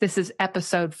This is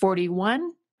episode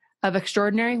 41 of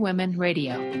Extraordinary Women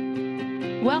Radio.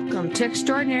 Welcome to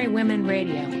Extraordinary Women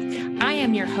Radio. I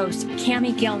am your host,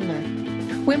 Tami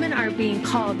Gellner. Women are being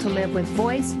called to live with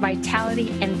voice,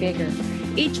 vitality, and vigor.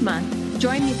 Each month,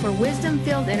 join me for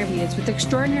wisdom-filled interviews with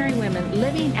extraordinary women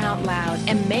living out loud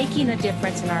and making a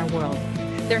difference in our world.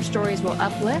 Their stories will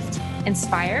uplift,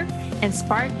 inspire, and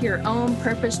spark your own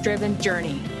purpose-driven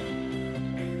journey.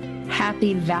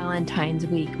 Happy Valentine's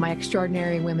Week, my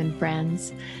extraordinary women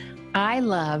friends. I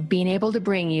love being able to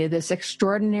bring you this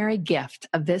extraordinary gift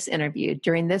of this interview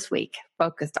during this week,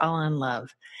 focused all on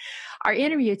love. Our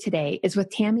interview today is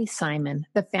with Tami Simon,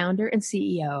 the founder and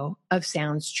CEO of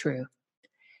Sounds True.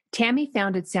 Tami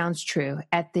founded Sounds True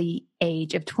at the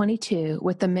age of 22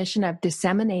 with the mission of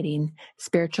disseminating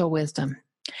spiritual wisdom.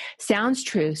 Sounds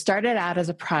True started out as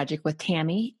a project with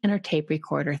Tami and her tape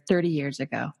recorder 30 years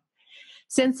ago.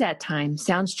 Since that time,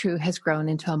 Sounds True has grown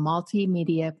into a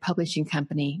multimedia publishing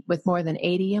company with more than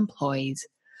 80 employees,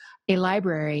 a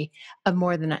library of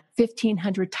more than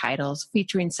 1,500 titles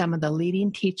featuring some of the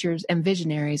leading teachers and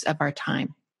visionaries of our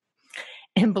time.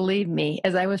 And believe me,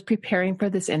 as I was preparing for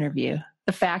this interview,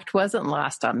 the fact wasn't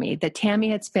lost on me that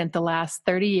Tami had spent the last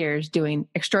 30 years doing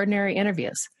extraordinary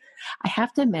interviews. I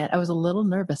have to admit, I was a little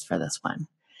nervous for this one.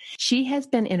 She has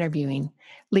been interviewing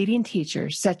leading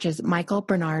teachers such as Michael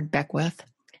Bernard Beckwith,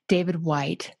 David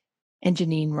White, and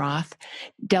Janine Roth,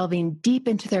 delving deep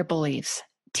into their beliefs,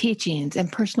 teachings,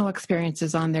 and personal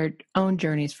experiences on their own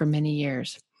journeys for many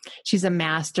years. She's a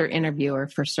master interviewer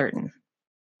for certain.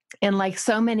 And like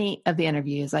so many of the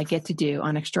interviews I get to do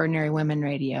on Extraordinary Women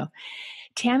Radio,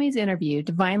 Tami's interview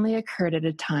divinely occurred at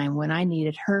a time when I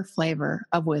needed her flavor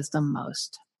of wisdom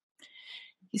most.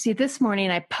 You see, this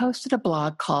morning I posted a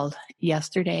blog called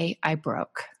Yesterday I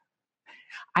Broke.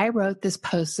 I wrote this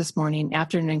post this morning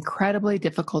after an incredibly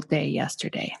difficult day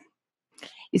yesterday.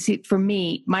 You see, for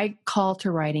me, my call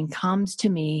to writing comes to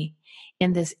me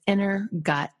in this inner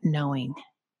gut knowing.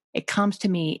 It comes to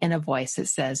me in a voice that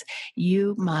says,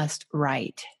 you must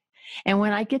write. And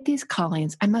when I get these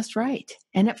callings, I must write,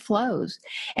 and it flows.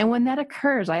 And when that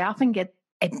occurs, I often get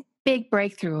a big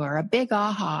breakthrough or a big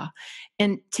aha.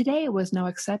 And today was no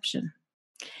exception.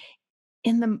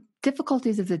 In the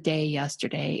difficulties of the day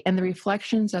yesterday and the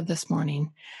reflections of this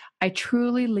morning, I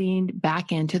truly leaned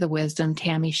back into the wisdom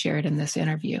Tami shared in this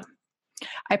interview.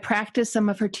 I practiced some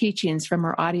of her teachings from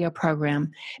her audio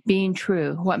program, Being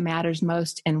True, What Matters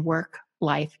Most in Work,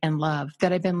 Life, and Love,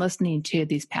 that I've been listening to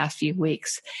these past few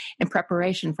weeks in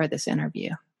preparation for this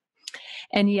interview.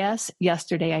 And yes,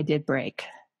 yesterday I did break.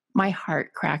 My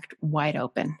heart cracked wide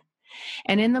open.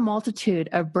 And in the multitude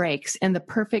of breaks in the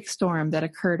perfect storm that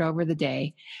occurred over the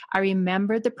day, I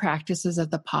remembered the practices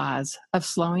of the pause, of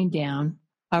slowing down,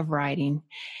 of writing.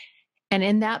 And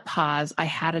in that pause, I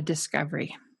had a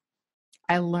discovery.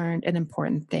 I learned an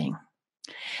important thing,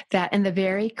 that in the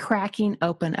very cracking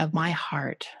open of my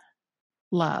heart,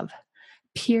 love,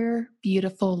 pure,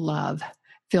 beautiful love,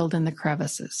 filled in the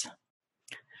crevices.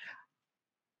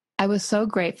 I was so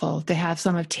grateful to have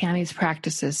some of Tami's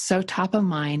practices so top of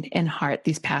mind and heart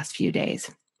these past few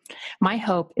days. My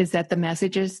hope is that the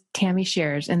messages Tami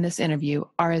shares in this interview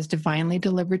are as divinely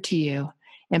delivered to you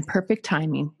in perfect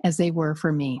timing as they were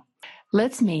for me.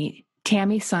 Let's meet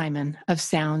Tami Simon of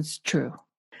Sounds True.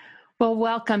 Well,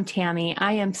 welcome, Tami.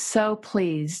 I am so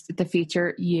pleased to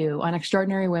feature you on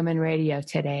Extraordinary Women Radio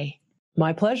today.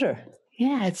 My pleasure.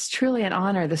 Yeah, it's truly an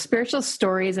honor. The spiritual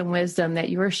stories and wisdom that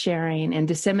you are sharing and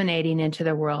disseminating into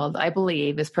the world, I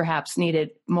believe, is perhaps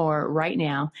needed more right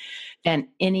now than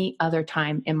any other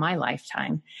time in my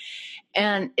lifetime.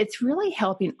 And it's really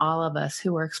helping all of us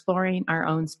who are exploring our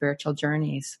own spiritual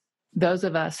journeys. Those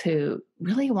of us who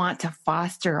really want to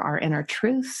foster our inner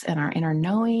truths and our inner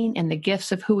knowing and the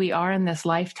gifts of who we are in this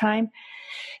lifetime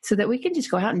so that we can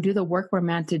just go out and do the work we're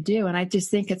meant to do. And I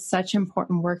just think it's such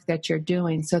important work that you're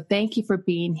doing. So thank you for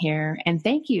being here. And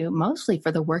thank you mostly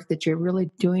for the work that you're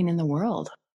really doing in the world.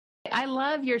 I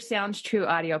love your Sounds True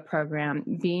audio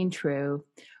program, Being True,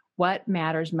 What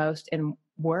Matters Most in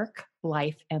Work,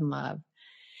 Life, and Love.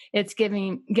 It's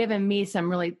given me some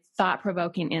really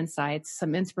thought-provoking insights,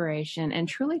 some inspiration, and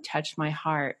truly touched my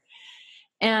heart.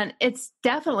 And it's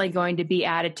definitely going to be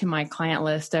added to my client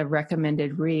list of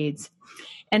recommended reads.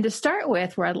 And to start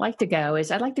with, where I'd like to go is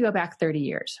I'd like to go back 30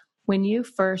 years. When you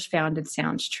first founded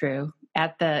Sounds True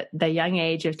at the young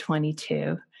age of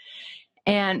 22,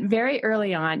 and very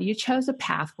early on, you chose a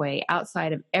pathway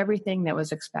outside of everything that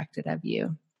was expected of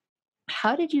you.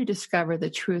 How did you discover the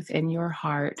truth in your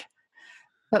heart?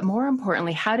 But more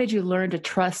importantly, how did you learn to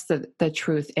trust the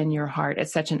truth in your heart at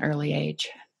such an early age?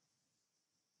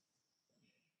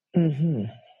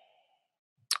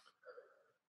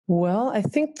 Well, I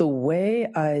think the way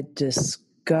I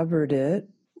discovered it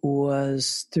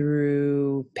was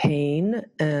through pain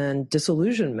and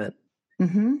disillusionment.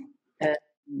 Mm-hmm. And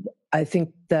I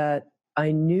think that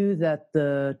I knew that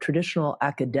the traditional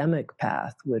academic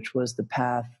path, which was the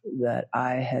path that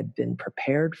I had been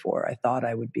prepared for, I thought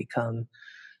I would become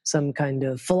some kind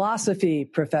of philosophy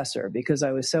professor because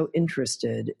I was so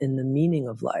interested in the meaning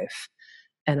of life.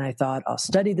 And I thought, I'll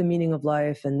study the meaning of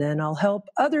life and then I'll help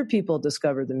other people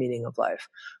discover the meaning of life.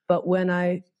 But when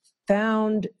I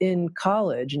found in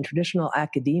college, in traditional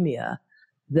academia,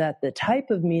 that the type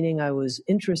of meaning I was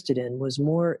interested in was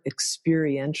more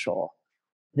experiential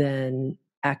than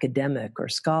academic or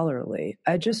scholarly,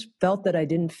 I just felt that I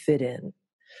didn't fit in.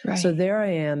 Right. So there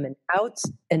I am,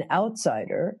 an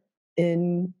outsider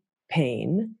in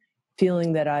pain,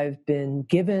 feeling that I've been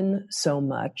given so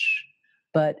much,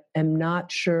 but am not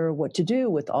sure what to do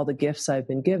with all the gifts I've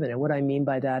been given. And what I mean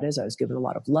by that is I was given a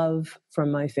lot of love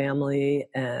from my family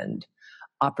and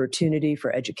opportunity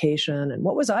for education. And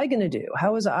what was I going to do?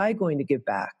 How was I going to give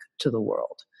back to the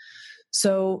world?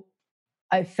 So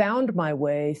I found my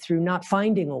way through not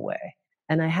finding a way.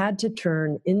 And I had to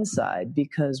turn inside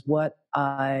because what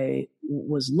I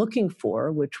was looking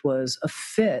for, which was a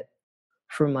fit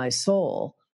for my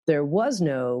soul, there was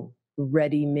no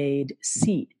ready-made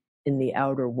seat in the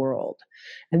outer world.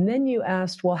 And then you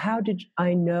asked, well, how did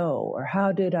I know, or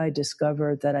how did I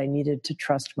discover that I needed to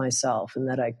trust myself and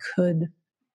that I could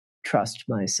trust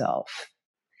myself?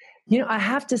 You know, I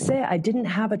have to say, I didn't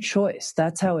have a choice.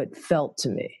 That's how it felt to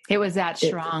me. It was that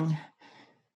strong.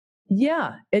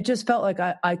 It just felt like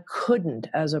I couldn't,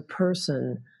 as a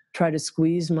person, try to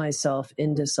squeeze myself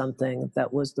into something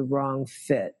that was the wrong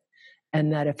fit.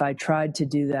 And that if I tried to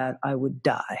do that, I would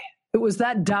die. It was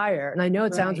that dire. And I know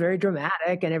it sounds very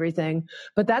dramatic and everything,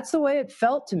 but that's the way it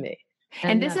felt to me.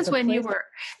 And this is when you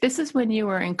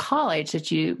were in college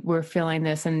that you were feeling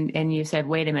this and you said,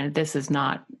 wait a minute, this is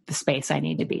not the space I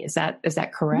need to be. Is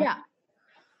that correct? Yeah.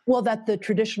 Well, that the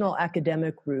traditional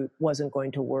academic route wasn't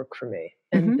going to work for me.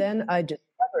 And then I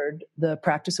discovered the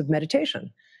practice of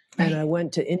meditation. Right. And I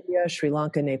went to India, Sri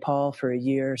Lanka, Nepal for a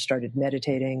year, started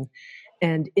meditating.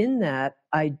 And in that,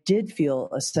 I did feel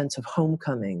a sense of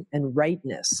homecoming and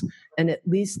rightness. And at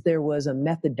least there was a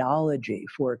methodology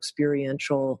for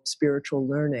experiential spiritual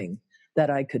learning that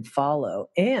I could follow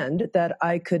and that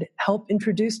I could help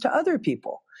introduce to other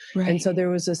people. Right. And so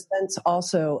there was a sense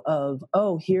also of,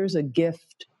 oh, here's a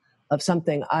gift of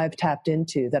something I've tapped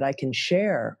into that I can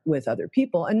share with other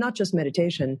people, and not just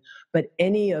meditation, but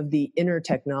any of the inner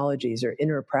technologies or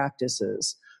inner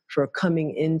practices for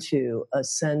coming into a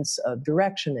sense of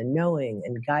direction and knowing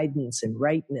and guidance and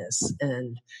rightness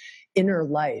and inner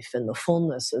life and the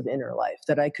fullness of inner life,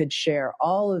 that I could share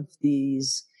all of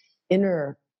these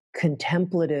inner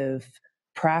contemplative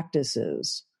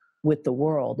practices with the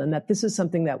world, and that this is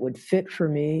something that would fit for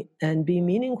me and be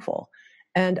meaningful.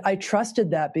 And I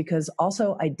trusted that because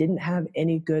also I didn't have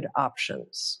any good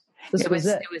options. This was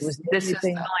it. This was the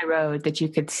only road that you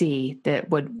could see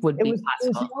that would be possible. It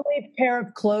was the only pair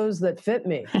of clothes that fit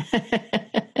me.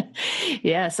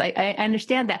 Yes, I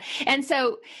understand that. And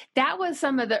so that was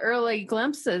some of the early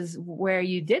glimpses where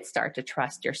you did start to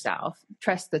trust yourself,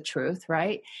 trust the truth,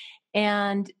 right?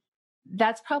 And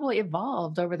that's probably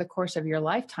evolved over the course of your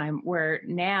lifetime, where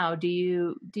now do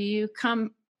you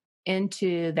come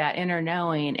into that inner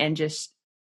knowing and just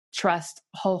trust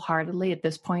wholeheartedly at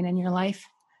this point in your life?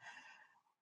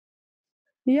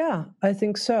 Yeah, I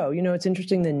think so. You know, it's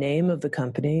interesting. The name of the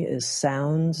company is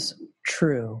Sounds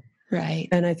True. Right.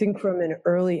 And I think from an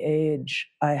early age,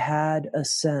 I had a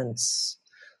sense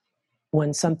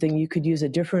when something, you could use a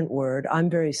different word. I'm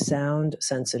very sound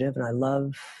sensitive, and I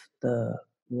love the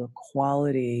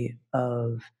quality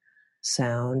of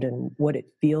sound and what it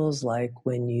feels like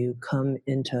when you come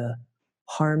into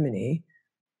harmony.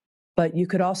 But you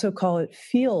could also call it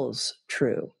feels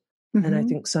true. Mm-hmm. And I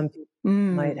think some people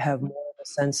might have more of a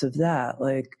sense of that.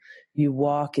 Like you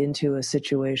walk into a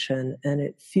situation and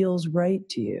it feels right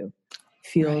to you,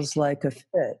 feels like a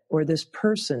fit, or this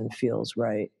person feels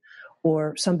right,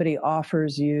 or somebody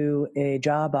offers you a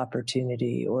job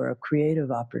opportunity or a creative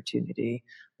opportunity,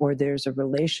 or there's a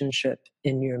relationship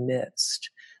in your midst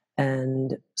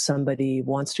and somebody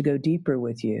wants to go deeper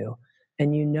with you,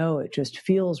 and you know it just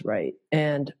feels right.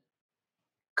 And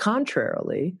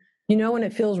contrarily, you know when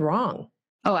it feels wrong.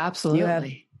 Oh,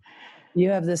 absolutely. You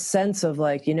have this sense of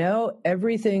like, you know,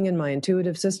 everything in my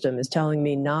intuitive system is telling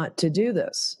me not to do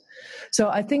this. So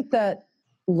I think that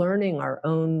learning our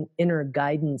own inner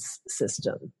guidance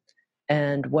system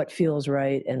and what feels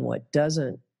right and what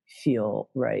doesn't feel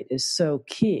right is so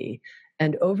key.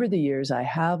 And over the years, I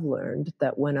have learned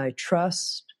that when I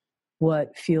trust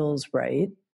what feels right,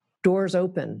 doors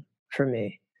open for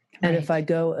me. And if I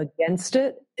go against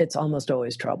it, it's almost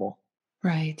always trouble.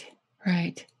 Right.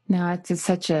 No, it's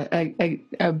such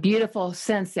a beautiful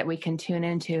sense that we can tune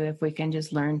into if we can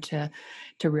just learn to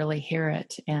really hear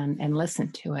it and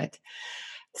listen to it.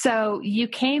 So you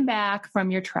came back from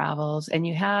your travels and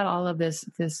you had all of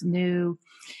these new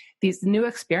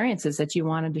experiences that you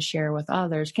wanted to share with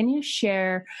others. Can you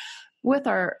share with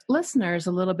our listeners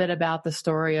a little bit about the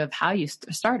story of how you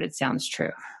started Sounds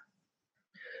True?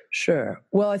 Sure.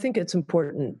 Well, I think it's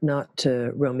important not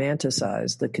to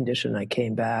romanticize the condition I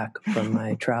came back from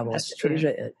my travels to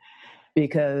Asia in,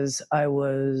 because I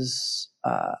was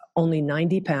only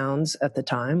 90 pounds at the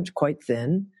time, quite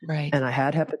thin. Right. And I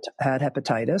had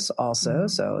hepatitis also.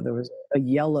 So there was a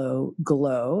yellow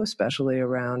glow, especially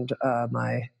around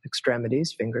my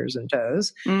extremities, fingers and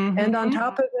toes. And on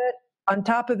top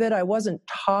of it, I wasn't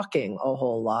talking a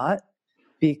whole lot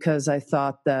because I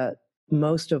thought that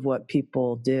most of what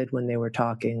people did when they were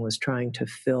talking was trying to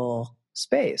fill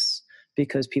space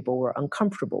because people were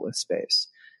uncomfortable with space.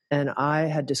 And I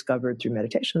had discovered through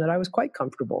meditation that I was quite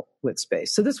comfortable with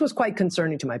space. So this was quite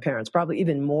concerning to my parents, probably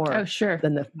even more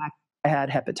than the fact I had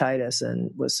hepatitis and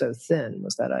was so thin,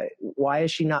 was that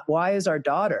why is our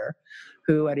daughter,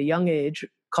 who at a young age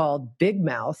called Big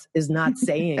Mouth, is not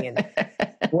saying anything?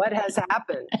 What has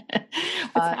happened?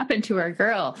 What's happened to our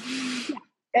girl?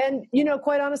 And,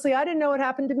 quite honestly, I didn't know what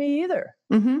happened to me either.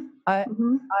 I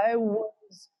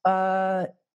was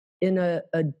in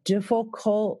a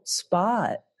difficult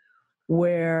spot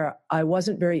where I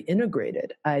wasn't very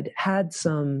integrated. I'd had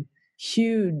some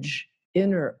huge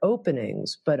inner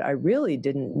openings, but I really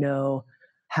didn't know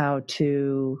how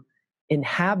to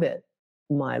inhabit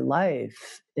my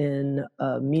life in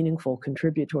a meaningful,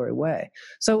 contributory way.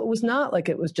 So it was not like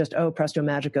it was just, presto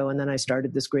magico, and then I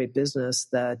started this great business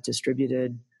that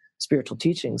distributed spiritual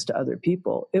teachings to other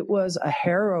people. It was a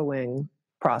harrowing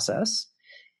process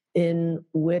in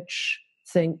which,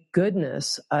 thank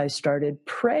goodness, I started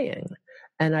praying.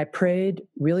 And I prayed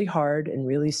really hard and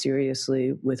really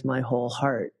seriously with my whole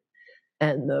heart.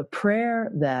 And the prayer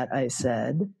that I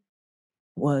said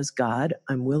was, God,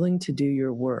 I'm willing to do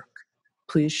your work.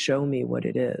 Please show me what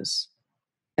it is.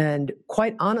 And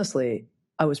quite honestly,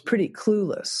 I was pretty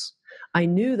clueless. I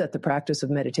knew that the practice of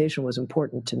meditation was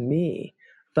important to me,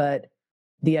 but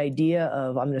the idea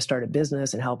of I'm going to start a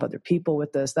business and help other people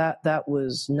with this, that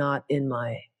was not in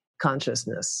my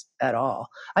consciousness at all.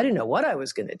 I didn't know what I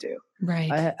was going to do.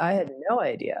 Right. I had no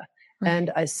idea. Right.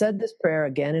 And I said this prayer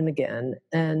again and again,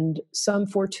 and some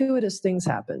fortuitous things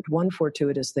happened. One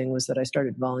fortuitous thing was that I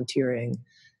started volunteering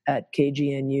at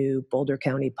KGNU Boulder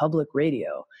County Public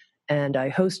Radio, and I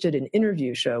hosted an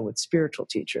interview show with spiritual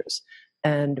teachers.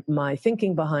 And my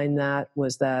thinking behind that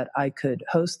was that I could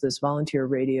host this volunteer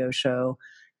radio show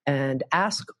and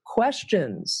ask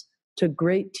questions to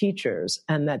great teachers,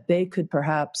 and that they could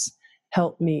perhaps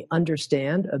help me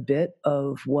understand a bit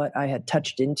of what I had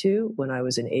touched into when I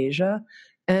was in Asia.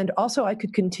 And also I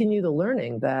could continue the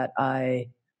learning that I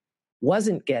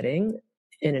wasn't getting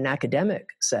in an academic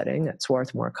setting at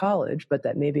Swarthmore College, but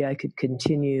that maybe I could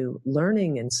continue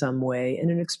learning in some way, in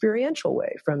an experiential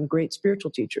way, from great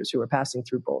spiritual teachers who were passing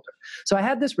through Boulder. So I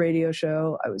had this radio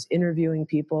show. I was interviewing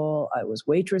people. I was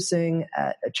waitressing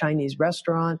at a Chinese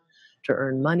restaurant to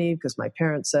earn money because my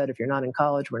parents said, if you're not in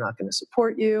college, we're not going to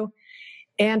support you.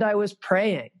 And I was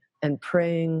praying and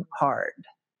praying hard.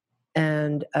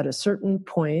 And at a certain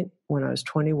point when I was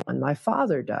 21, my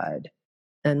father died.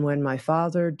 And when my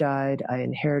father died, I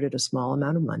inherited a small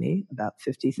amount of money, about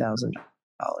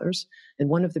 $50,000. And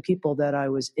one of the people that I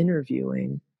was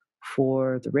interviewing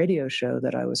for the radio show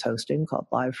that I was hosting called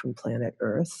Live from Planet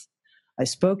Earth, I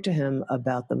spoke to him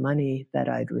about the money that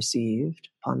I'd received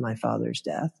upon my father's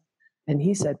death. And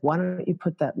he said, why don't you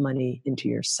put that money into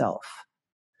yourself?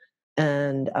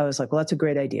 And I was like, well, that's a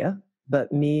great idea.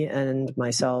 But me and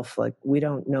myself, we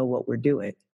don't know what we're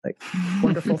doing.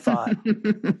 Wonderful thought.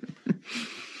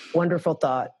 Wonderful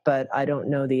thought, but I don't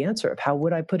know the answer of how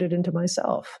would I put it into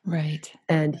myself. Right.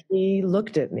 And he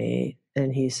looked at me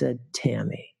and he said,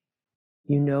 Tami,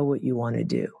 you know what you want to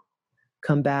do.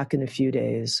 Come back in a few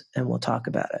days and we'll talk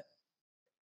about it.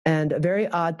 And a very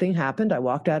odd thing happened. I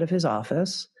walked out of his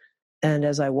office. And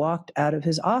as I walked out of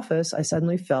his office, I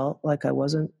suddenly felt like I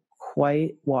wasn't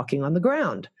quite walking on the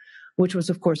ground, which was,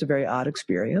 of course, a very odd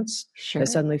experience. Sure. I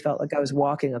suddenly felt like I was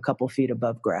walking a couple feet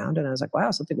above ground. And I was like, wow,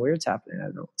 something weird's happening. I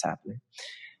don't know what's happening.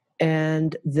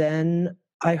 And then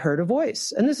I heard a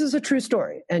voice. And this is a true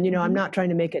story. And, I'm not trying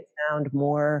to make it sound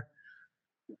more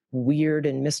weird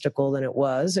and mystical than it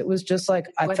was. It was just like,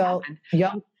 I felt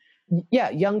young. Yeah,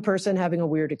 young person having a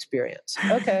weird experience.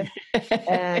 Okay.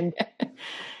 And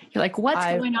you're like, what's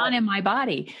going on in my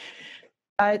body?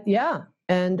 Yeah.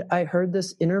 And I heard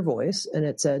this inner voice and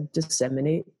it said,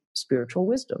 disseminate spiritual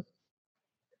wisdom.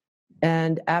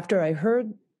 And after I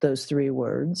heard those 3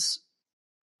 words,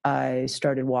 I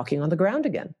started walking on the ground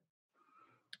again.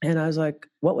 And I was like,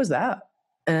 what was that?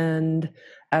 And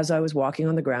as I was walking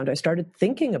on the ground, I started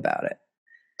thinking about it.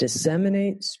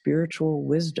 Disseminate spiritual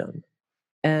wisdom.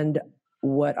 And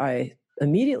what I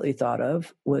immediately thought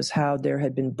of was how there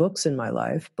had been books in my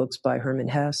life, books by Herman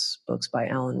Hesse, books by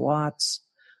Alan Watts,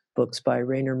 books by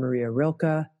Rainer Maria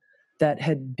Rilke, that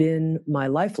had been my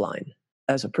lifeline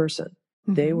as a person.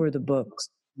 Mm-hmm. They were the books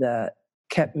that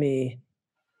kept me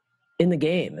in the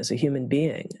game as a human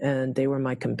being, and they were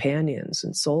my companions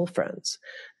and soul friends.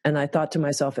 And I thought to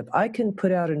myself, if I can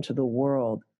put out into the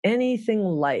world anything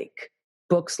like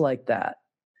books like that,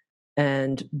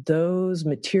 and those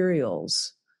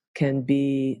materials can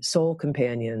be soul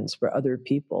companions for other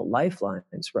people,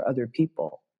 lifelines for other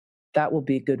people, that will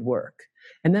be good work.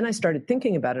 And then I started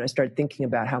thinking about it. I started thinking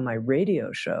about how my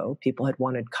radio show, people had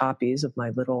wanted copies of my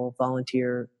little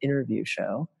volunteer interview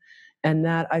show, and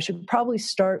that I should probably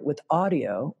start with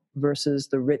audio versus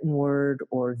the written word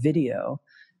or video,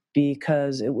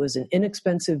 because it was an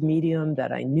inexpensive medium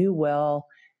that I knew well,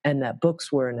 and that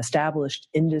books were an established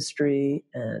industry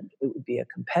and it would be a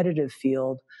competitive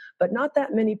field. But not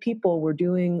that many people were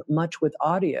doing much with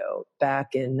audio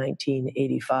back in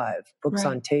 1985. Books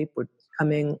on tape were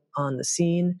coming on the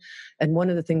scene. And one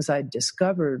of the things I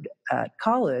discovered at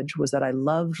college was that I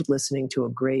loved listening to a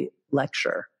great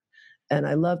lecture. And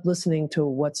I loved listening to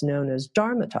what's known as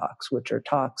Dharma talks, which are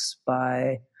talks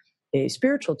by a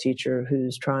spiritual teacher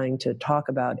who's trying to talk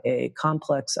about a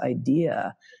complex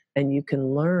idea. And you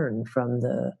can learn from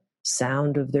the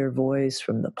sound of their voice,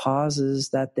 from the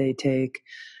pauses that they take.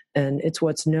 And it's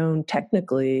what's known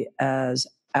technically as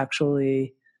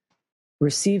actually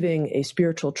receiving a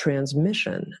spiritual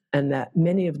transmission, and that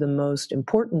many of the most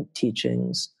important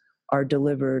teachings are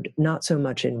delivered not so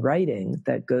much in writing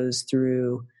that goes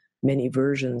through many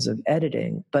versions of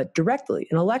editing, but directly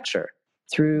in a lecture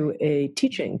through a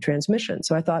teaching transmission.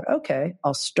 So I thought, okay,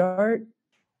 I'll start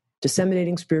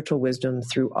disseminating spiritual wisdom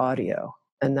through audio.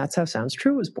 And that's how Sounds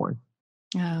True was born.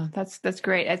 Oh, that's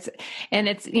great.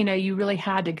 It's, you really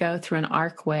had to go through an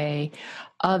arcway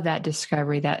of that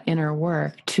discovery, that inner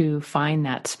work, to find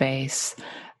that space,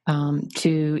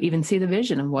 to even see the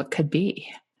vision of what could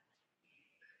be.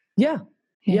 Yeah.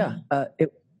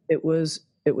 It was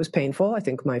painful. I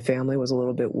think my family was a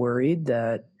little bit worried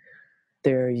that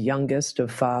their youngest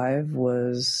of 5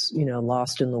 was,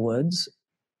 lost in the woods.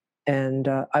 And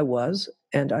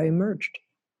I emerged.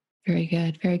 Very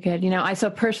good. Very good. I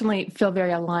so personally feel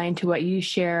very aligned to what you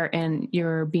share in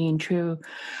your Being True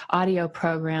audio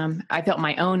program. I felt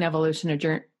my own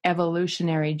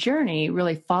evolutionary journey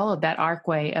really followed that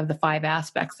arcway of the 5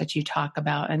 aspects that you talk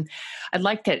about. And I'd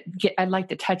like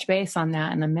to touch base on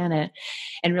that in a minute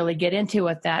and really get into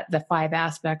what the 5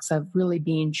 aspects of really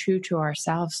being true to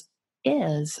ourselves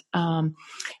is.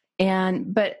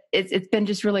 But it's been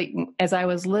just really, as I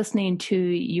was listening to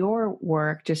your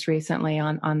work just recently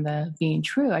on the Being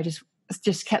True, I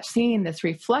just kept seeing this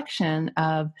reflection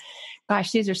of,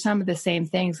 gosh, these are some of the same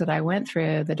things that I went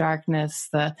through: the darkness,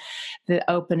 the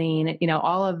opening,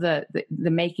 all of the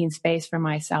making space for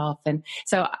myself. And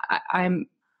so I'm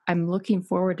looking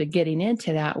forward to getting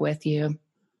into that with you.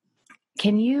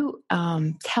 Can you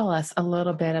tell us a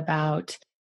little bit about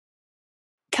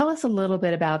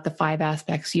the 5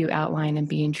 aspects you outline in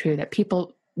Being True that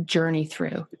people journey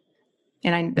through?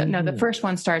 And I know the first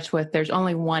one starts with, there's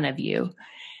only one of you.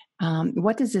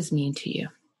 What does this mean to you?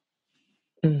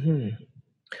 Mm-hmm.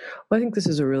 Well, I think this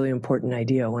is a really important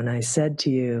idea. When I said to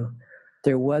you,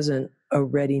 there wasn't a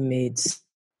ready-made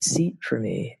seat for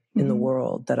me in the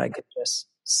world that I could just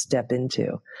step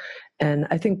into. And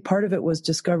I think part of it was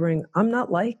discovering I'm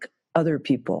not like other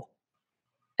people.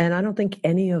 And I don't think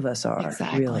any of us are.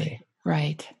 Exactly. Really.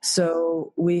 Right.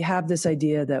 So we have this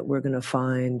idea that we're going to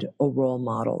find a role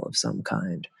model of some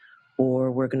kind,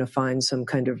 or we're going to find some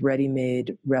kind of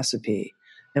ready-made recipe,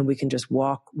 and we can just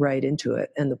walk right into it.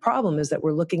 And the problem is that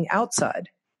we're looking outside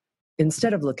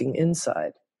instead of looking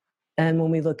inside. And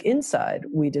when we look inside,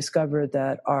 we discover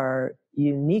that our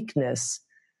uniqueness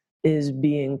is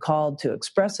being called to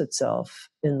express itself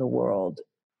in the world,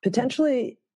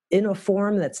 potentially in a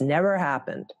form that's never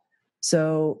happened.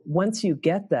 So once you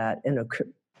get that and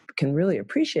can really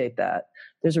appreciate that,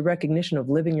 there's a recognition of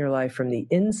living your life from the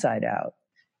inside out.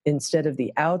 instead of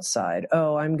the outside,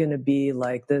 oh, I'm going to be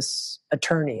like this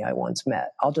attorney I once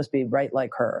met. I'll just be right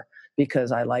like her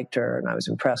because I liked her and I was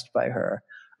impressed by her.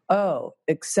 Oh,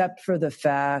 except for the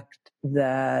fact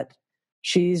that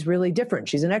she's really different.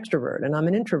 She's an extrovert and I'm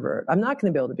an introvert. I'm not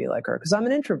going to be able to be like her because I'm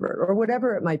an introvert, or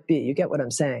whatever it might be. You get what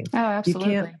I'm saying? Oh,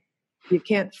 absolutely. You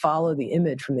can't follow the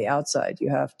image from the outside. You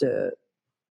have to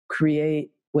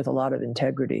create with a lot of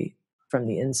integrity from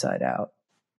the inside out.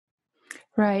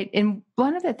 Right. And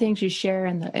one of the things you share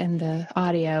in the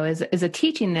audio is a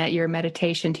teaching that your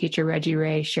meditation teacher, Reggie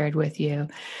Ray, shared with you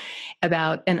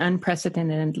about an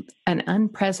unprecedented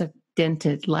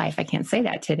life. I can't say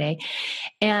that today.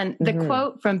 And the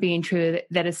quote from Being True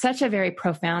that is such a very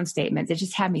profound statement that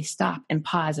just had me stop and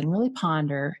pause and really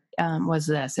ponder was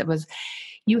this. It was,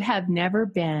 you have never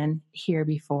been here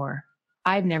before.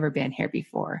 I've never been here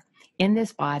before. In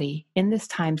this body, in this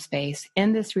time space,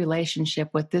 in this relationship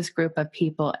with this group of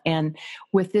people, and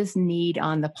with this need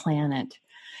on the planet.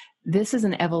 This is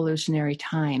an evolutionary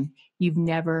time. You've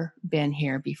never been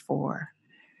here before.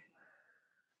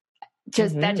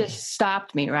 That just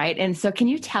stopped me, right? And so can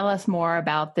you tell us more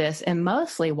about this? And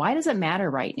mostly, why does it matter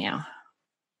right now?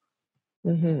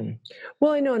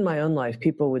 Well, I know in my own life,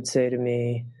 people would say to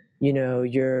me,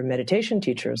 your meditation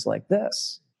teacher is like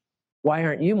this. Why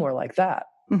aren't you more like that?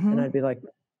 And I'd be like,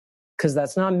 because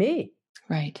that's not me.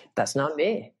 Right. That's not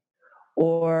me.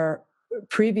 Or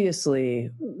previously,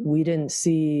 we didn't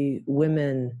see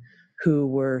women who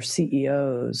were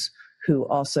CEOs who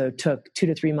also took 2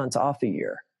 to 3 months off a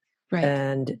year. Right.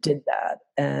 And did that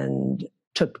and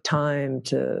took time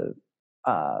to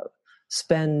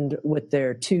spend with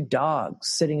their 2 dogs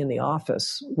sitting in the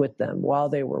office with them while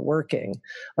they were working.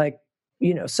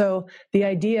 So the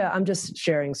idea, I'm just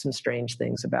sharing some strange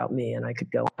things about me, and I could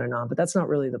go on and on, but that's not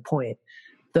really the point.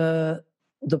 The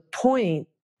point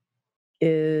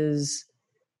is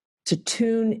to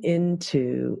tune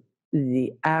into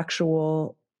the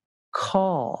actual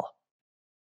call,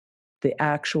 the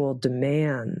actual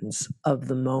demands of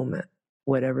the moment,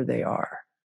 whatever they are,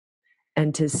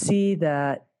 and to see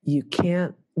that you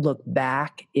can't look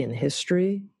back in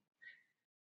history.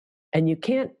 And you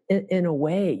can't, in a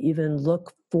way, even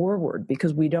look forward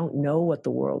because we don't know what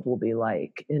the world will be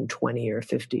like in 20 or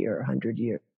 50 or 100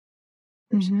 years.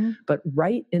 But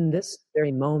right in this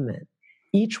very moment,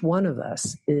 each one of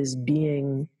us is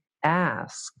being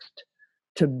asked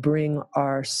to bring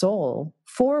our soul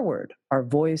forward, our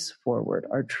voice forward,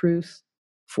 our truth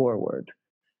forward,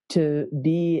 to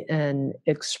be an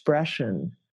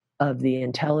expression of the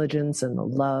intelligence and the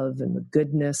love and the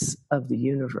goodness of the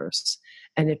universe.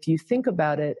 And if you think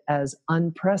about it as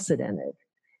unprecedented,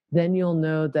 then you'll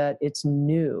know that it's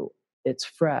new, it's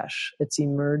fresh, it's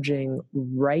emerging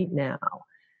right now.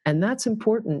 And that's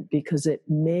important because it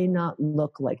may not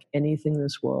look like anything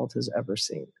this world has ever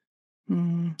seen.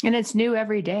 And it's new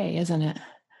every day, isn't it?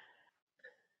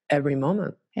 Every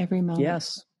moment. Every moment.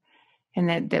 Yes.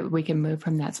 And that we can move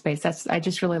from that space. I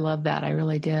just really love that. I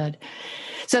really did.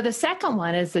 So the second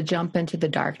one is the jump into the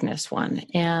darkness one.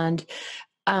 And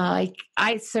I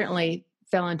certainly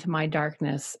fell into my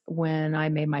darkness when I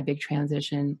made my big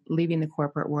transition, leaving the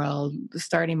corporate world,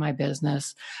 starting my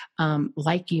business.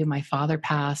 Like you, my father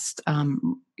passed,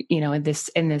 in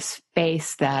this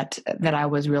space that I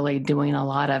was really doing a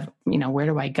lot of, where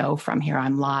do I go from here?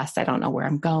 I'm lost. I don't know where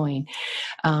I'm going.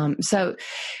 So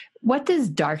what does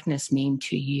darkness mean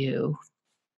to you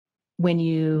when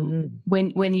you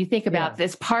when you think about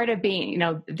this part of being,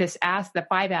 the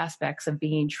 5 aspects of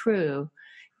being true?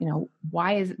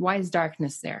 Why is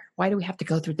darkness there? Why do we have to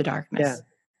go through the darkness? Yeah.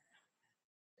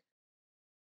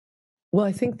 Well,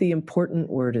 I think the important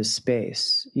word is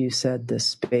space. You said the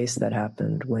space that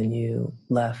happened when you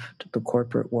left the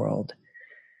corporate world.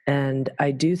 And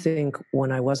I do think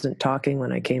when I wasn't talking,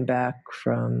 when I came back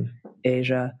from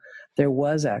Asia, there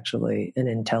was actually an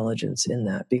intelligence in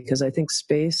that, because I think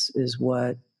space is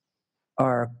what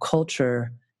our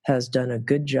culture has done a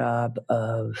good job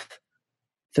of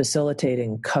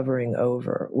facilitating, covering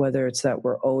over, whether it's that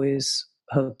we're always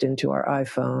hooked into our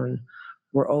iPhone,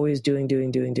 we're always doing,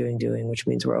 which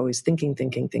means we're always thinking.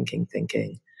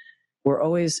 We're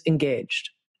always engaged.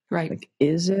 Right. Like,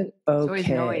 is it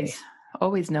okay?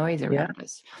 Always noise around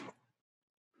us.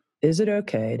 Is it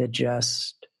okay to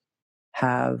just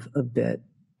have a bit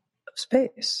of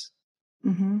space?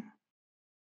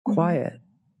 Quiet,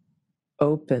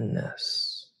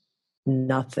 openness,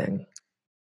 nothing.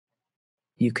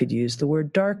 You could use the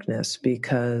word darkness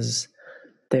because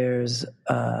there's,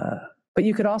 but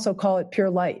you could also call it pure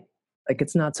light. Like,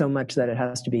 it's not so much that it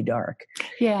has to be dark.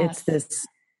 Yeah.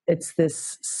 It's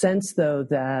this sense though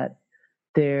that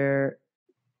there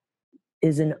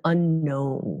is an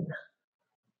unknown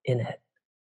in it.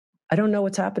 I don't know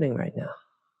what's happening right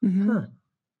now.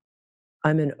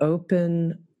 I'm an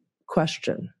open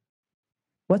question.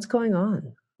 What's going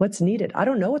on? What's needed? I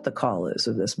don't know what the call is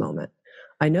of this moment.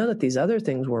 I know that these other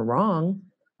things were wrong.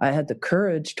 I had the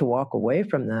courage to walk away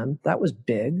from them. That was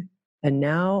big. And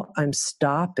now I'm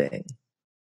stopping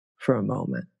for a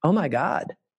moment. Oh my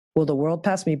God. Will the world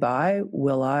pass me by?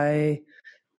 Will I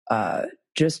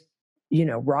just,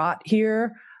 rot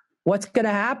here? What's going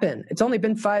to happen? It's only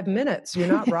been 5 minutes. You're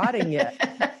not rotting yet.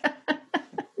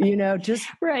 Just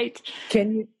right.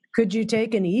 Could you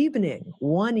take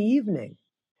one evening,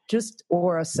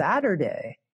 or a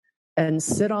Saturday, and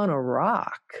sit on a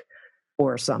rock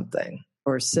or something,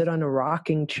 or sit on a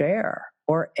rocking chair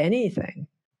or anything,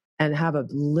 and have a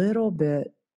little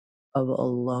bit of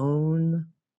alone,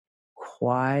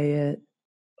 quiet,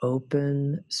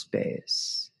 open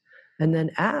space, and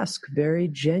then ask very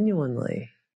genuinely,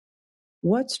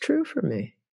 what's true for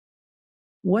me?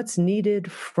 What's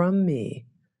needed from me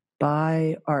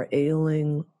by our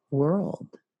ailing world?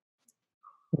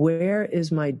 Where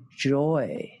is my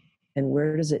joy, and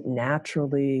where does it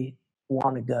naturally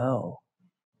want to go?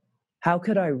 How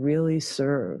could I really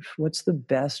serve? What's the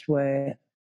best way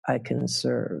I can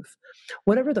serve?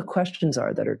 Whatever the questions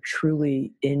are that are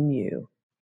truly in you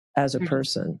as a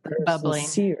person, that are bubbling.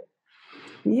 sincere.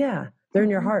 Yeah, they're in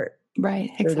your heart.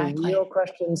 Right, exactly. They're the real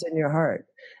questions in your heart.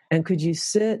 And could you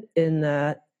sit in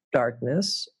that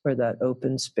darkness, or that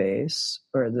open space,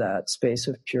 or that space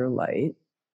of pure light,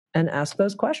 and ask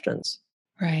those questions?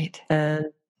 Right. And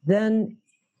then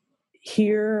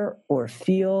hear or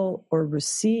feel or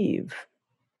receive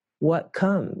what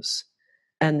comes.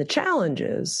 And the challenge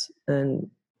is, and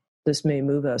this may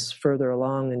move us further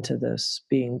along into this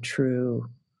being true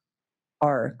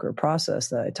arc or process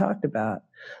that I talked about.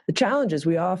 The challenge is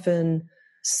we often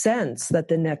sense that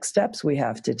the next steps we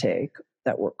have to take,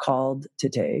 that we're called to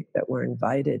take, that we're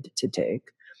invited to take,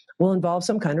 will involve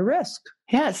some kind of risk.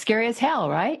 Yeah, it's scary as hell,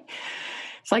 right?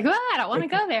 It's like, I don't want to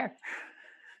go there.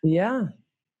 Yeah.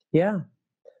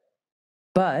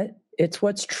 But it's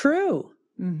what's true.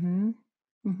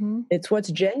 It's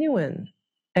what's genuine.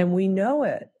 And we know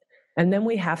it. And then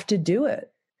we have to do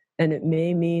it. And it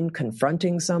may mean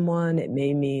confronting someone. It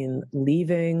may mean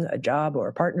leaving a job or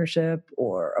a partnership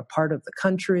or a part of the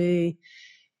country.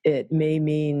 It may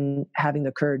mean having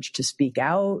the courage to speak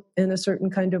out in a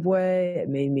certain kind of way. It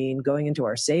may mean going into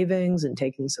our savings and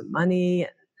taking some money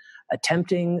and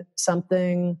attempting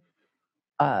something.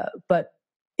 But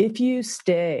if you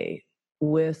stay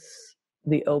with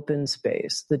the open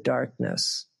space, the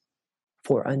darkness,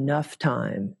 for enough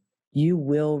time, you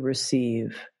will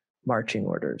receive marching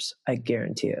orders. I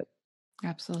guarantee it.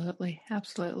 Absolutely.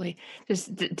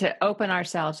 Just to open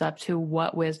ourselves up to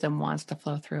what wisdom wants to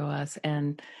flow through us,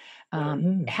 and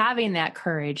having that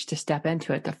courage to step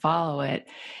into it, to follow it,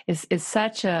 is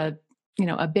such a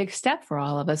big step for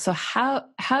all of us. So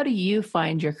how do you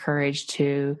find your courage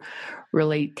to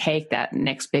really take that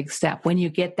next big step when you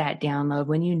get that download,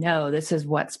 when you know this is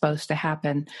what's supposed to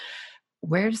happen?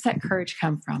 Where does that courage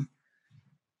come from?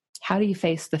 How do you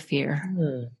face the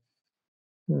fear?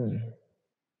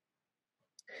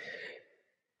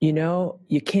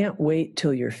 You can't wait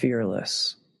till you're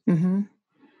fearless,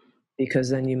 because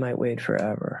then you might wait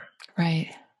forever.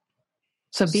 Right.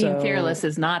 So being fearless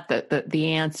is not the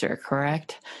answer,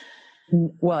 correct?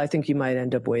 Well, I think you might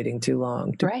end up waiting too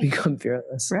long to become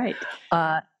fearless. Right.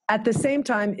 At the same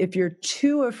time, if you're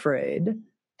too afraid,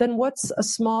 then what's a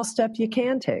small step you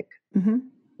can take?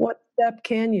 What step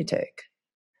can you take?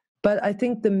 But I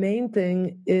think the main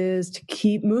thing is to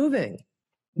keep moving.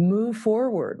 Move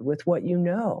forward with what you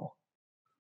know.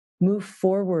 Move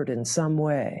forward in some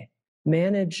way.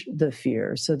 Manage the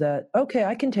fear so that, okay,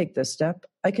 I can take this step.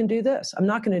 I can do this. I'm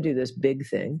not going to do this big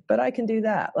thing, but I can do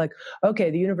that. Like, okay,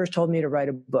 the universe told me to write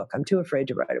a book. I'm too afraid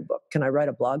to write a book. Can I write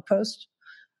a blog post?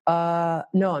 No,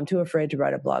 I'm too afraid to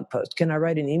write a blog post. Can I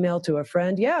write an email to a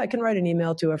friend? Yeah, I can write an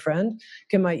email to a friend.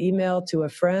 Can my email to a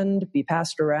friend be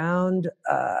passed around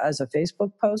as a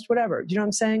Facebook post? Whatever. Do you know what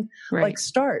I'm saying? Right. Like,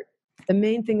 start. The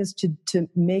main thing is to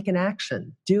make an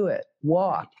action. Do it.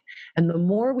 Walk. And the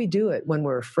more we do it when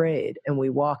we're afraid and we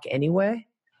walk anyway,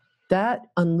 that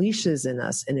unleashes in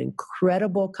us an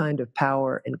incredible kind of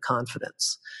power and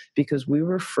confidence, because we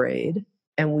were afraid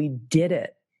and we did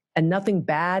it. And nothing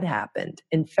bad happened.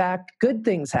 In fact, good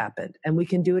things happened, and we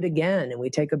can do it again, and we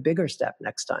take a bigger step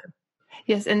next time.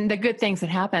 Yes, and the good things that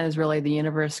happen is really the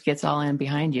universe gets all in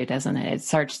behind you, doesn't it? It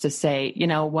starts to say, you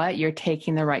know what, you're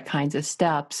taking the right kinds of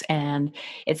steps, and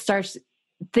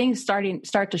things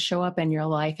start to show up in your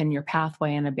life and your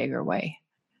pathway in a bigger way.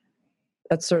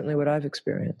 That's certainly what I've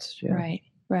experienced. Yeah. Right.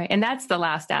 Right. And that's the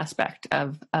last aspect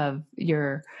of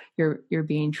your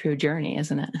being true journey,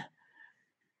 isn't it?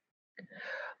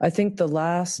 I think the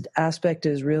last aspect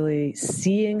is really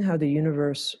seeing how the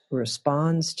universe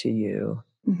responds to you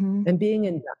and being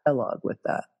in dialogue with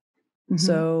that.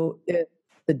 So if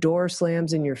the door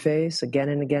slams in your face again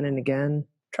and again and again,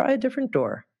 try a different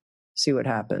door, see what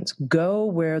happens. Go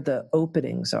where the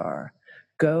openings are.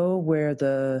 Go where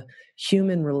the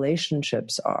human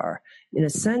relationships are. In a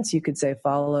sense, you could say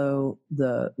follow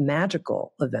the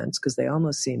magical events because they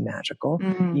almost seem magical.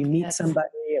 You meet somebody,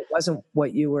 it wasn't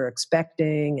what you were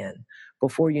expecting, and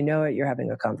before you know it, you're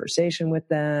having a conversation with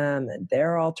them, and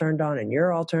they're all turned on and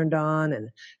you're all turned on,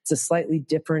 and it's a slightly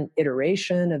different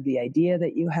iteration of the idea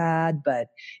that you had, but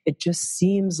it just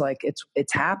seems like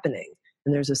it's happening,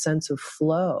 and there's a sense of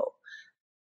flow.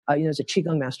 There's a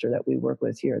Qigong master that we work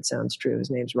with here at Sounds True. His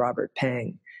name's Robert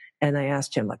Pang. And I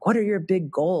asked him, what are your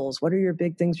big goals? What are your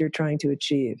big things you're trying to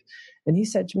achieve? And he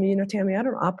said to me, Tami, I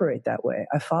don't operate that way.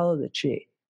 I follow the Qi.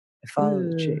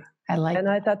 The Qi. I like and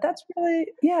I thought that's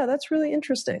really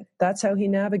interesting. That's how he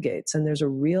navigates. And there's a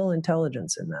real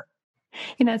intelligence in that.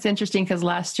 It's interesting because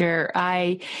last year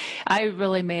I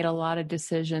really made a lot of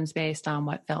decisions based on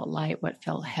what felt light, what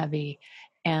felt heavy,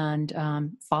 and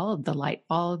followed the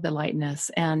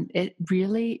lightness. And it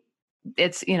really,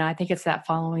 I think it's that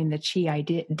following the Qi I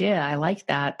did. I like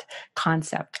that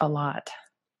concept a lot.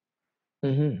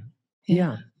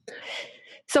 Yeah.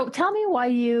 So tell me why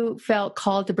you felt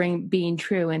called to bring being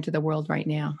true into the world right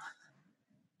now.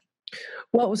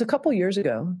 Well, it was a couple years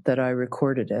ago that I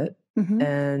recorded it,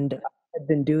 and I had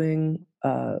been doing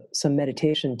some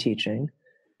meditation teaching.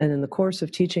 And in the course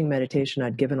of teaching meditation,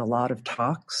 I'd given a lot of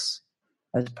talks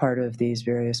as part of these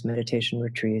various meditation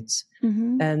retreats.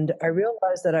 And I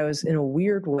realized that I was, in a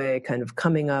weird way, kind of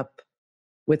coming up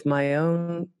with my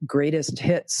own greatest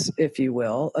hits, if you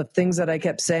will, of things that I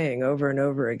kept saying over and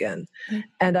over again.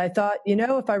 And I thought,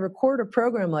 if I record a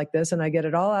program like this and I get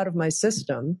it all out of my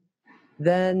system,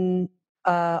 then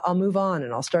I'll move on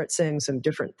and I'll start saying some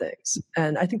different things.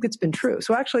 And I think it's been true.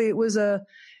 So actually it was a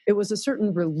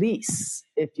certain release,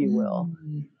 if you will,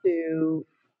 to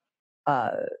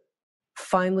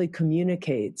finally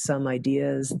communicate some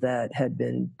ideas that had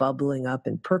been bubbling up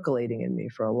and percolating in me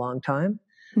for a long time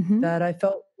that I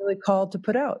felt really called to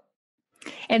put out.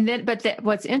 And then,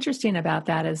 what's interesting about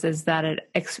that is that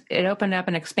it opened up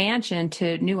an expansion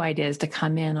to new ideas to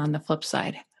come in on the flip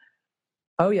side.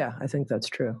 Oh yeah, I think that's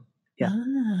true. Yeah.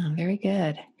 Ah, very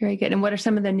good. Very good. And what are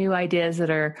some of the new ideas that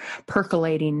are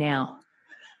percolating now?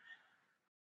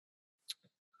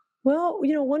 Well,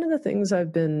 one of the things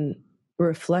I've been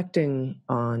reflecting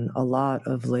on a lot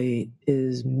of late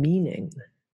is meaning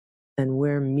and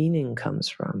where meaning comes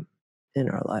from in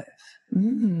our life.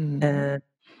 And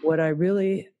what I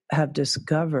really have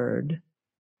discovered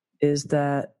is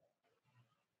that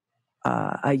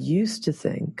I used to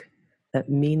think that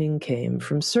meaning came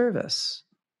from service.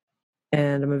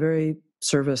 And I'm a very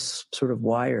service sort of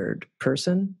wired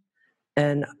person.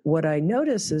 And what I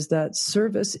notice is that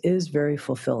service is very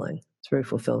fulfilling. It's very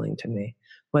fulfilling to me,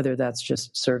 whether that's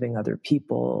just serving other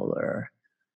people or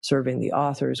serving the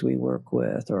authors we work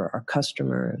with or our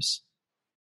customers.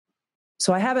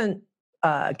 So I haven't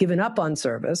given up on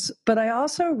service, but I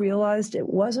also realized it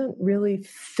wasn't really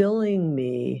filling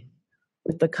me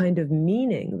with the kind of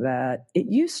meaning that it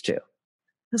used to.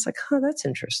 I was like, that's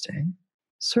interesting.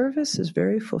 Service is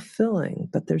very fulfilling,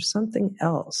 but there's something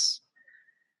else.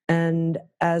 And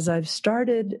as I've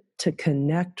started to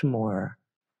connect more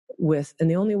with, and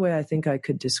the only way I think I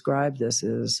could describe this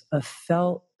is a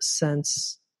felt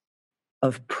sense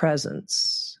of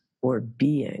presence or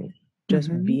being, just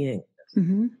being.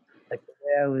 Like the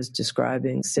way I was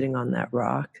describing sitting on that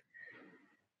rock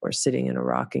or sitting in a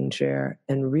rocking chair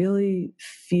and really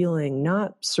feeling,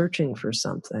 not searching for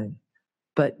something,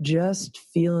 but just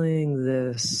feeling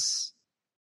this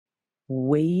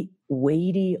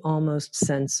weighty almost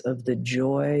sense of the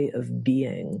joy of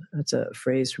being. That's a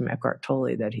phrase from Eckhart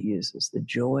Tolle that he uses, the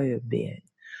joy of being.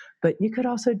 But you could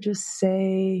also just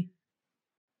say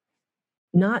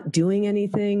not doing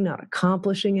anything, not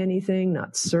accomplishing anything,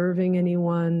 not serving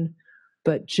anyone,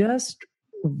 but just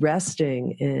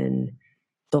resting in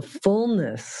the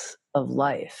fullness of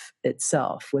life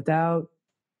itself without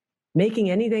making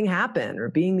anything happen or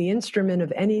being the instrument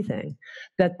of anything,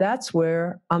 that's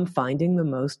where I'm finding the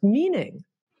most meaning.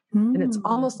 And it's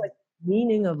almost like the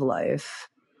meaning of life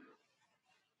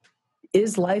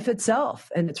is life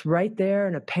itself. And it's right there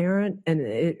and apparent, and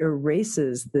it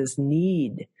erases this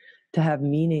need to have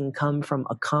meaning come from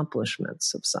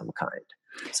accomplishments of some kind.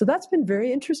 So that's been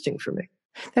very interesting for me.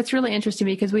 That's really interesting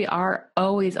because we are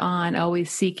always on, always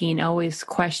seeking, always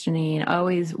questioning,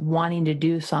 always wanting to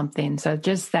do something. So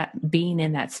just that being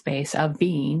in that space of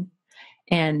being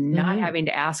and not having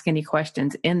to ask any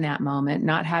questions in that moment,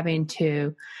 not having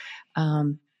to,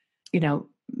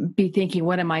 be thinking,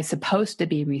 what am I supposed to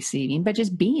be receiving? But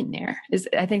just being there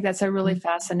I think that's a really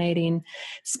fascinating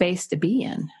space to be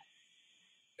in.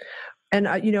 And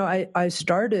I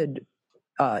started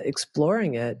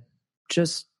exploring it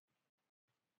just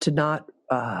to not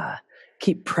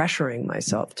keep pressuring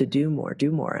myself to do more.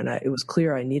 And it was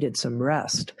clear I needed some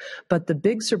rest. But the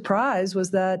big surprise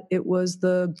was that it was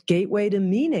the gateway to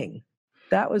meaning.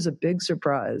 That was a big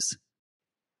surprise.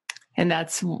 And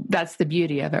that's the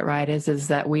beauty of it, right? Is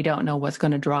that we don't know what's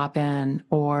going to drop in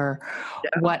or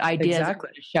what ideas are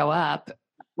going to show up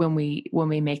when we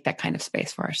make that kind of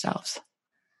space for ourselves.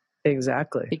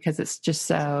 Exactly. Because it's just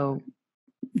so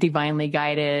divinely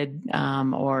guided,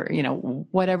 or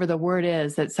whatever the word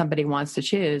is that somebody wants to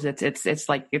choose. It's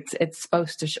like it's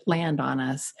supposed to land on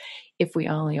us if we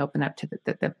only open up to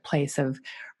the place of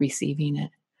receiving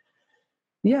it.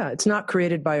 Yeah, it's not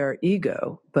created by our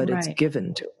ego, but It's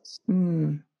given to us.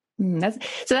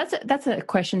 That's a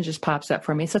question just pops up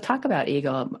for me. So talk about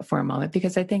ego for a moment,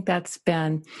 because I think that's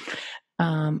been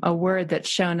a word that's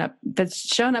shown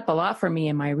up a lot for me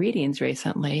in my readings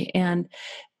recently. And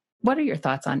what are your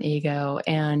thoughts on ego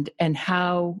and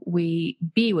how we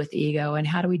be with ego, and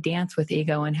how do we dance with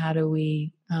ego, and how do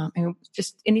we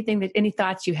just any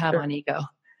thoughts you have on ego?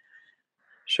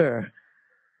 Sure.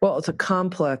 Well, it's a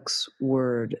complex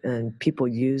word and people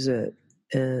use it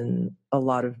in a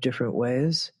lot of different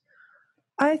ways.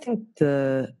 I think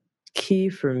the key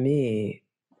for me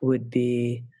would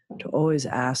be to always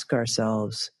ask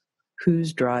ourselves,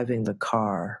 who's driving the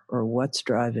car, or what's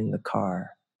driving the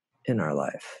car in our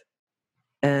life?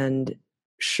 And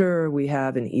sure, we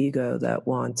have an ego that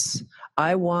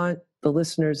I want the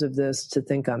listeners of this to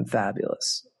think I'm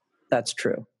fabulous. That's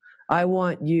true. I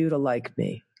want you to like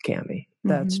me, Cami.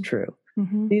 That's true.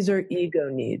 These are ego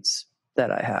needs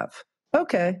that I have.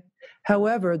 Okay.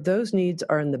 However, those needs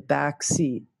are in the back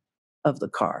seat of the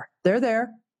car. They're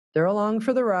there. They're along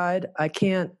for the ride. I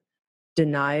can't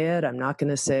deny it. I'm not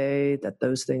going to say that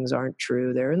those things aren't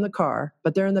true. They're in the car,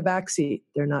 but they're in the back seat.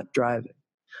 They're not driving.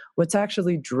 What's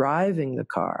actually driving the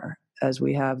car as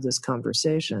we have this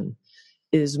conversation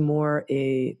is more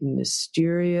a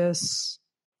mysterious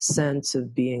sense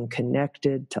of being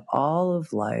connected to all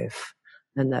of life,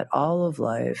 and that all of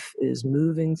life is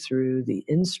moving through the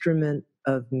instrument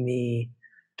of me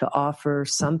to offer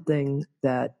something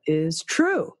that is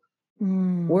true,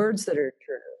 words that are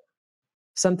true,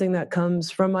 something that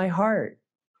comes from my heart,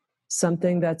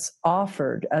 something that's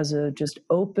offered as a just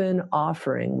open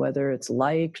offering, whether it's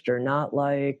liked or not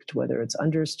liked, whether it's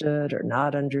understood or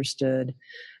not understood.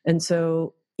 And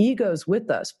so ego's with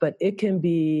us, but it can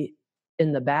be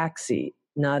in the back seat,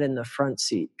 not in the front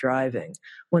seat driving.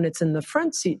 When it's in the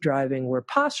front seat driving, we're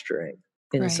posturing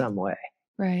in some way.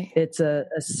 Right. It's a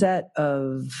set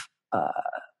of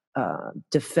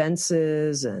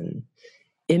defenses and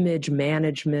image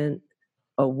management,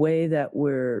 a way that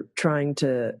we're trying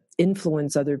to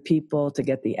influence other people to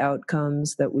get the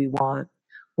outcomes that we want.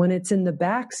 When it's in the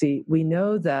backseat, we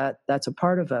know that that's a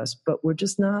part of us, but we're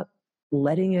just not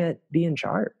letting it be in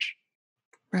charge.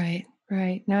 Right.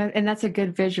 No, and that's a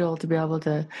good visual to be able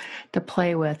to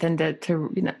play with, and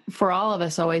to for all of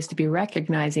us always to be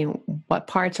recognizing what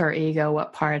parts are ego,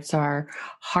 what parts are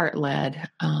heart led,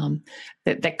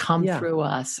 that come through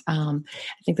us. I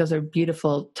think those are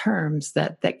beautiful terms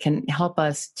that can help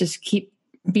us just keep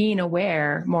being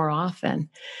aware more often.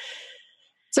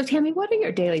 So Tami, what are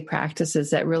your daily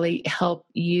practices that really help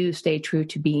you stay true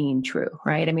to being true,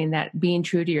 right? I mean, that being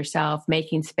true to yourself,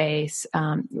 making space.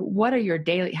 What are your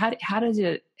daily, how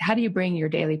do you bring your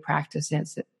daily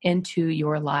practices into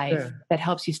your life that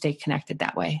helps you stay connected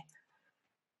that way?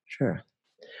 Sure.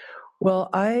 Well,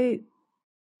 I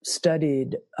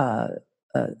studied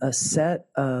a set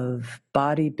of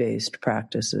body-based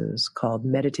practices called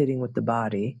Meditating with the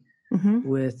Body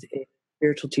with a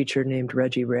spiritual teacher named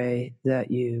Reggie Ray that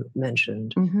you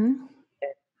mentioned.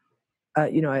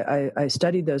 I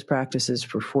studied those practices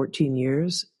for 14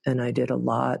 years, and I did a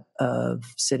lot of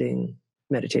sitting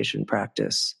meditation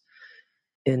practice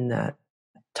in that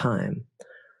time.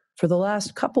 For the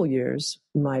last couple years,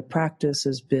 my practice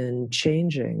has been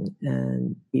changing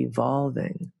and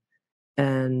evolving.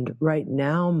 And right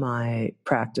now, my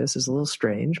practice is a little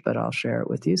strange, but I'll share it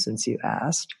with you since you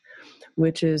asked,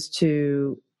 which is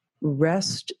to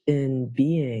rest in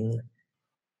being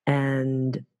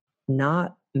and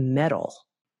not meddle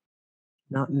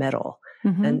not meddle.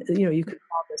 Mm-hmm. And, you could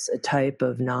call this a type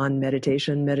of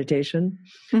non-meditation meditation,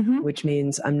 Mm-hmm. which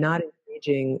means I'm not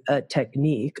engaging a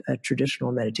technique, a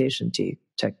traditional meditation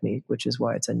technique, which is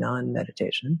why it's a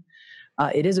non-meditation.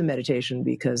 It is a meditation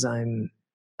because I'm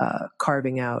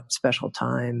carving out special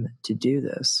time to do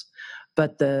this.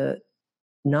 But the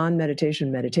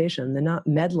non-meditation meditation, the not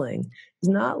meddling, is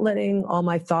not letting all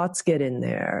my thoughts get in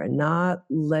there and not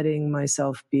letting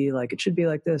myself be like, it should be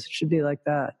like this, it should be like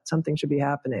that, something should be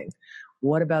happening.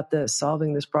 What about this?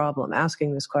 Solving this problem,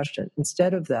 asking this question.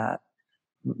 Instead of that,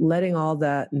 letting all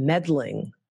that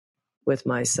meddling with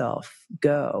myself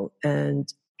go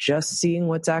and just seeing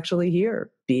what's actually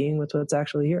here, being with what's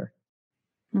actually here.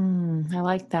 I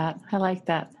like that. I like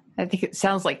that. I think it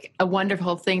sounds like a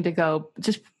wonderful thing to go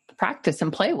just practice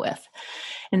and play with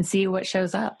and see what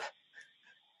shows up.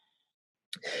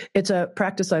 It's a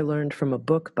practice I learned from a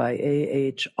book by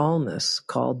A.H. Almaas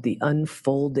called The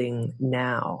Unfolding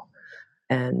Now.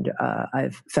 And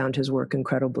I've found his work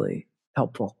incredibly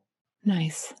helpful.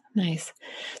 Nice, nice.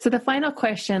 So the final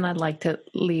question I'd like to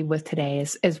leave with today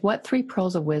is what 3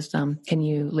 pearls of wisdom can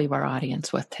you leave our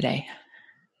audience with today?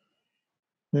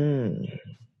 Okay.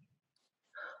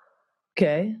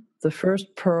 The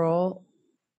first pearl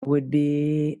would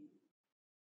be,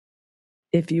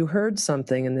 if you heard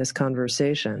something in this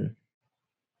conversation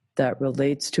that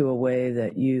relates to a way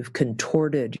that you've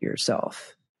contorted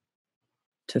yourself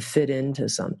to fit into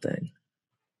something,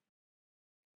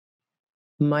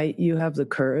 might you have the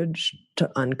courage to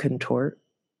uncontort?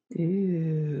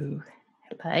 Ooh,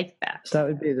 I like that. So that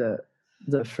would be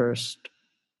the first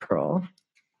pearl.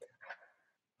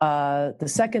 The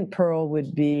second pearl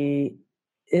would be,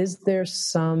 is there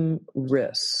some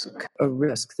a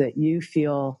risk that you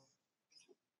feel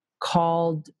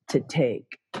called to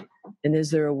take? And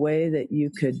is there a way that you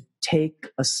could take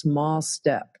a small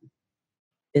step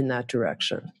in that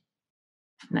direction?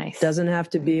 Nice. Doesn't have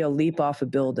to be a leap off a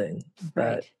building, but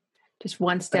right. Just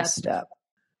one step. A step.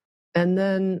 And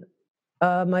then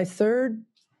my third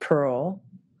pearl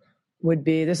would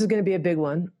be, this is going to be a big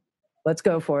one. Let's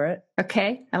go for it.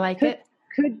 Okay, I like it.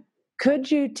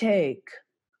 Could you take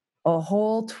a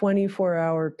whole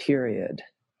 24-hour period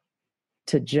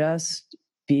to just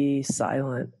be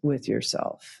silent with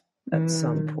yourself at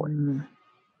some point?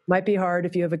 Might be hard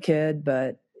if you have a kid,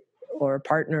 or a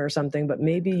partner or something, but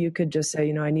maybe you could just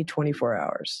say, I need 24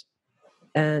 hours.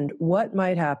 And what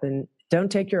might happen?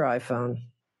 Don't take your iPhone.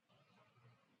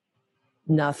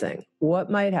 Nothing.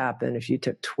 What might happen if you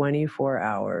took 24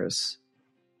 hours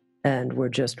and were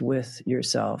just with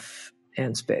yourself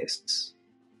and space?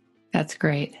 That's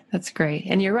great. That's great.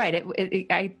 And you're right.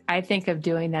 I think of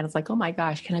doing that. It's like, oh my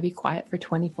gosh, can I be quiet for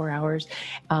 24 hours?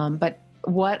 But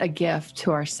what a gift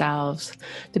to ourselves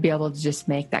to be able to just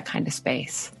make that kind of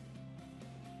space.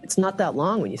 It's not that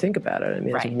long when you think about it. I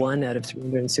mean, right. It's 1 out of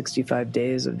 365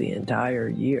 days of the entire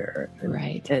year.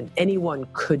 Right. And anyone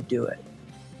could do it.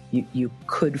 You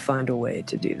could find a way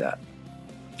to do that.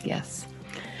 Yes.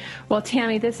 Well,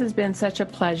 Tami, this has been such a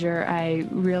pleasure. I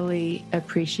really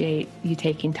appreciate you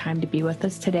taking time to be with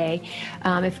us today.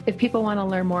 If people want to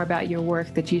learn more about your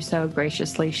work that you so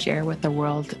graciously share with the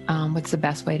world, what's the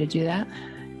best way to do that?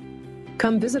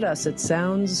 Come visit us at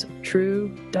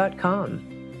SoundsTrue.com.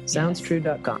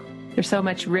 SoundsTrue.com. There's so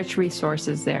much rich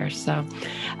resources there. So,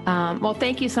 well,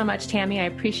 thank you so much, Tami. I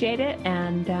appreciate it,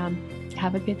 and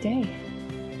have a good day.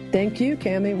 Thank you,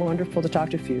 Cami. Wonderful to talk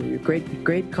to you. You're a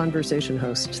great conversation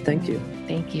host. Thank you.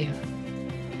 Thank you.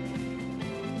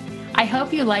 I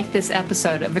hope you liked this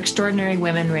episode of Extraordinary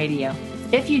Women Radio.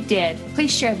 If you did,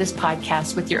 please share this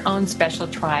podcast with your own special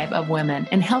tribe of women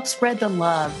and help spread the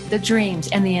love, the dreams,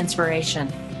 and the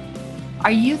inspiration.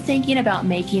 Are you thinking about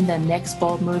making the next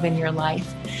bold move in your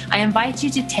life? I invite you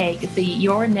to take the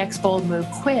Your Next Bold Move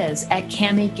quiz at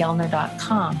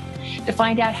CamiGellner.com to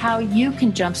find out how you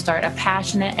can jumpstart a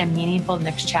passionate and meaningful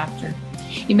next chapter.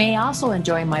 You may also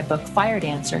enjoy my book, Fire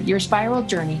Dancer, Your Spiral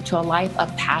Journey to a Life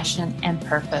of Passion and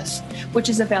Purpose, which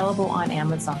is available on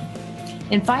Amazon.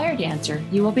 In Fire Dancer,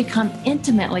 you will become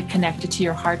intimately connected to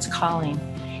your heart's calling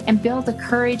and build the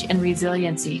courage and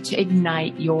resiliency to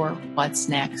ignite your what's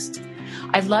next.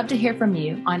 I'd love to hear from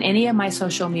you on any of my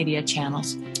social media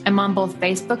channels. I'm on both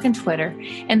Facebook and Twitter,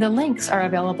 and the links are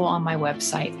available on my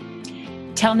website.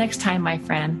 Till next time, my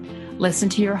friend, listen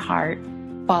to your heart,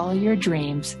 follow your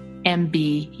dreams, and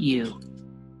be you.